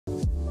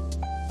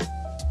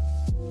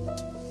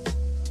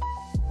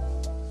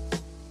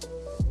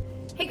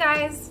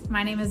guys,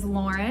 my name is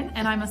Lauren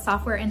and I'm a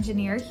software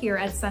engineer here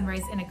at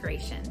Sunrise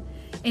Integration.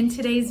 In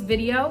today's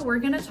video, we're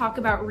going to talk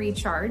about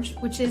Recharge,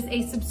 which is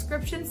a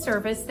subscription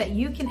service that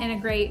you can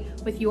integrate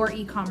with your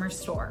e-commerce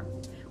store.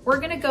 We're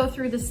going to go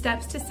through the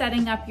steps to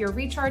setting up your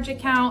Recharge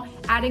account,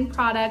 adding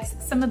products,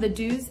 some of the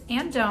do's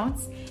and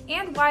don'ts,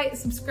 and why a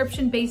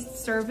subscription-based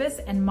service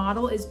and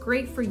model is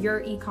great for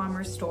your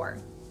e-commerce store.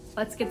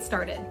 Let's get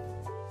started.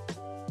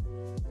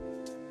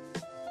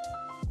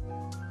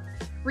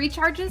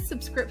 Recharge's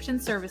subscription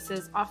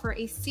services offer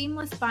a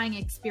seamless buying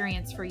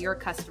experience for your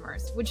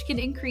customers, which can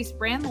increase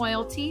brand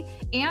loyalty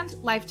and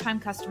lifetime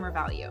customer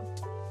value.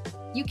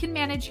 You can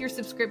manage your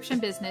subscription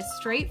business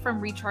straight from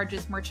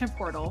Recharge's merchant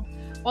portal,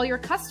 while your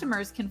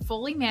customers can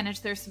fully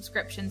manage their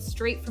subscriptions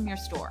straight from your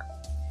store.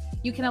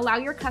 You can allow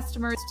your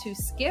customers to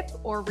skip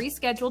or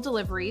reschedule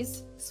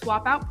deliveries,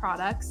 swap out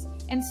products,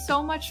 and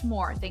so much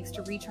more thanks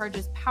to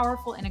Recharge's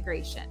powerful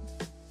integration.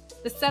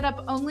 The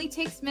setup only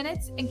takes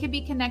minutes and can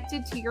be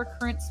connected to your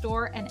current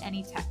store and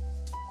any tech.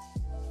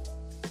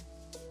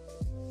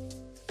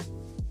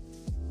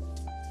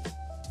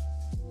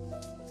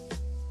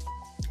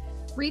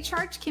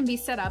 Recharge can be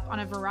set up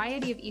on a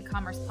variety of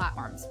e-commerce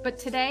platforms, but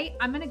today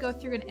I'm going to go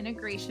through an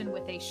integration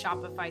with a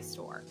Shopify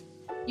store.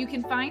 You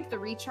can find the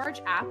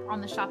Recharge app on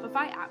the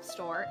Shopify App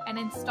Store and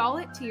install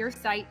it to your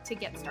site to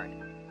get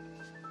started.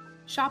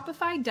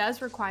 Shopify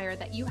does require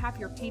that you have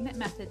your payment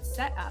method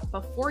set up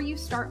before you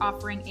start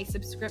offering a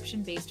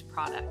subscription-based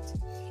product.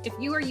 If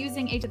you are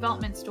using a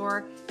development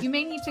store, you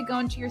may need to go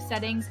into your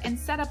settings and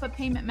set up a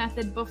payment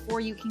method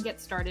before you can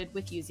get started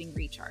with using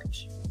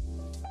Recharge.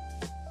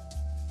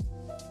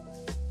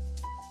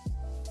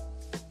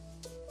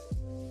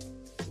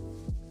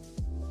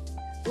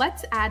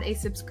 Let's add a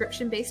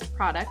subscription-based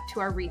product to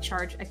our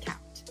Recharge account.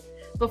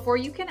 Before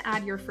you can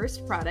add your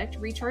first product,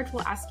 Recharge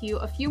will ask you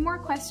a few more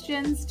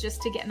questions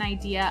just to get an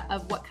idea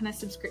of what kind of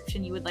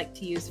subscription you would like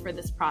to use for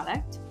this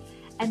product,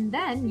 and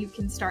then you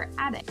can start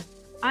adding.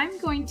 I'm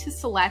going to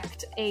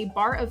select a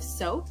bar of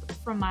soap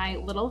from my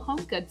little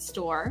home goods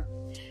store,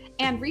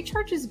 and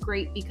Recharge is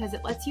great because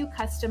it lets you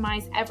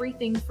customize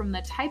everything from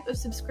the type of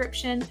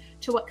subscription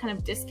to what kind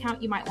of discount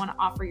you might want to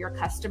offer your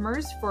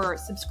customers for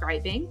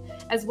subscribing,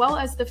 as well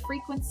as the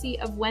frequency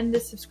of when the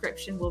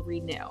subscription will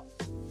renew.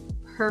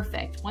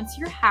 Perfect. Once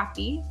you're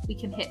happy, we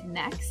can hit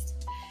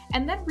next.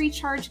 And then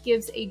Recharge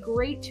gives a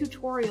great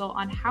tutorial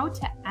on how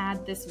to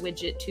add this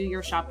widget to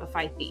your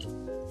Shopify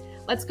theme.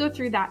 Let's go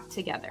through that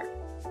together.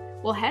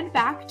 We'll head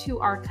back to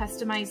our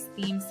customized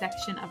theme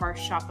section of our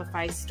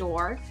Shopify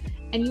store,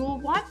 and you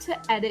will want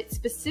to edit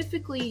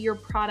specifically your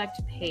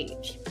product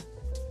page.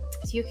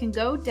 So you can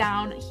go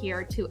down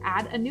here to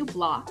add a new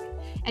block,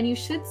 and you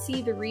should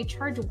see the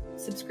Recharge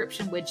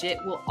subscription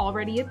widget will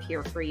already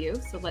appear for you.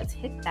 So let's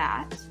hit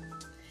that.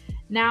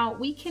 Now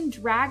we can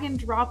drag and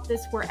drop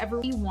this wherever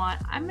we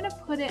want. I'm going to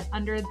put it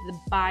under the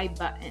buy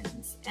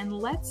buttons and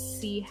let's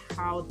see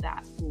how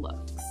that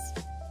looks.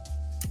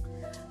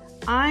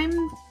 I'm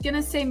going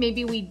to say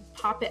maybe we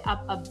pop it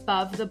up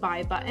above the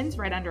buy buttons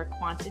right under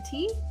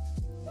quantity.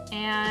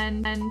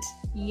 And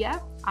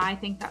yep, I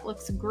think that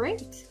looks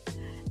great.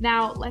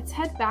 Now let's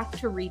head back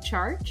to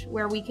Recharge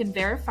where we can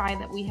verify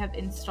that we have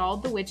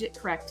installed the widget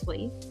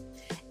correctly.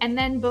 And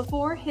then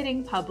before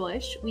hitting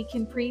publish, we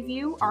can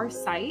preview our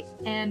site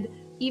and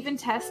even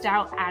test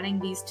out adding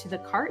these to the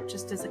cart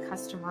just as a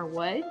customer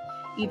would,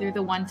 either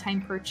the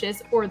one-time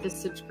purchase or the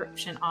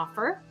subscription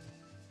offer.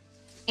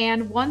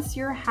 And once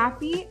you're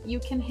happy, you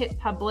can hit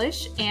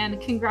publish, and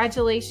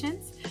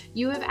congratulations,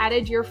 you have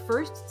added your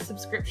first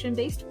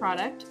subscription-based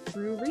product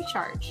through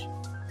Recharge.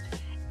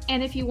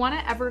 And if you want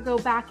to ever go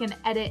back and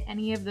edit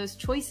any of those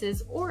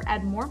choices or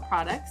add more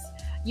products,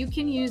 you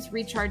can use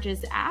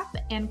Recharge's app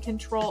and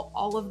control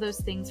all of those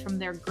things from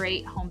their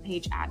great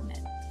homepage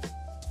admin.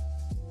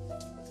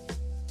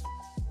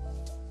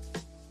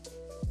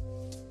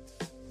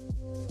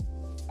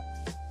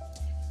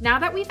 Now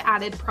that we've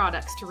added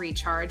products to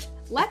Recharge,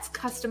 let's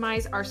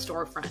customize our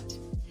storefront.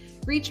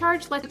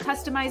 Recharge lets you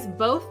customize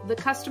both the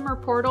customer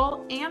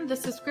portal and the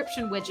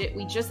subscription widget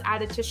we just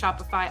added to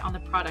Shopify on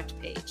the product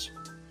page.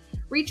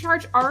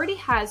 Recharge already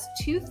has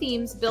two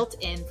themes built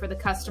in for the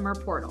customer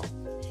portal,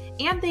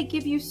 and they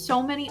give you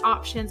so many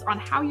options on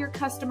how your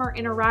customer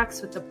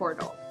interacts with the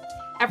portal.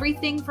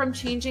 Everything from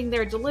changing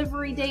their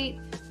delivery date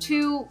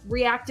to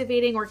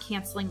reactivating or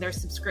canceling their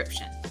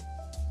subscription.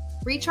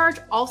 Recharge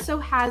also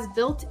has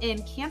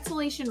built-in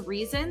cancellation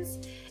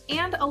reasons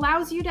and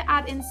allows you to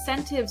add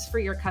incentives for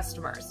your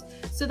customers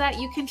so that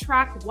you can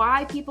track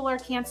why people are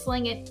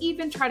canceling and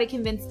even try to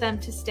convince them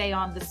to stay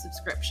on the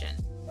subscription.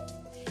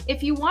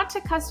 If you want to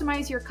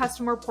customize your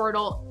customer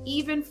portal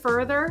even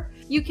further,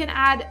 you can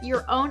add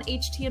your own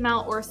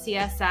HTML or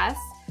CSS,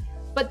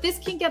 but this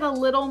can get a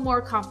little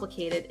more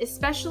complicated,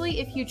 especially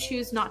if you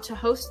choose not to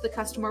host the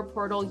customer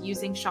portal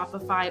using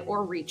Shopify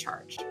or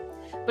Recharge.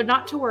 But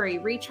not to worry,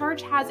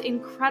 Recharge has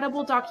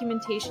incredible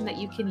documentation that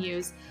you can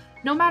use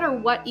no matter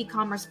what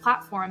e-commerce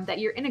platform that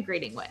you're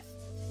integrating with.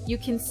 You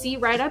can see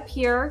right up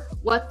here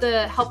what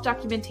the help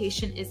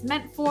documentation is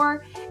meant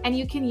for, and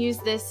you can use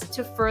this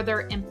to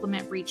further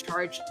implement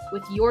Recharge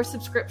with your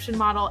subscription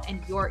model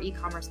and your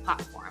e-commerce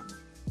platform.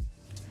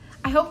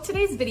 I hope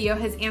today's video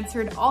has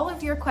answered all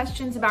of your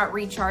questions about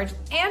Recharge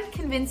and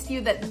convinced you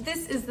that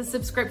this is the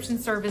subscription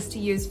service to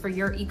use for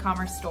your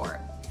e-commerce store.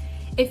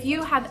 If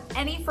you have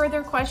any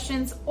further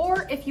questions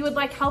or if you would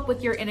like help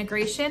with your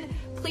integration,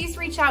 please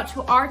reach out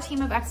to our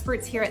team of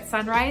experts here at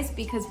Sunrise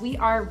because we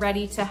are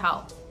ready to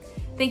help.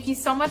 Thank you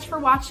so much for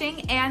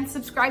watching and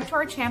subscribe to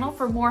our channel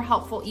for more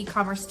helpful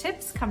e-commerce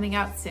tips coming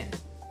out soon.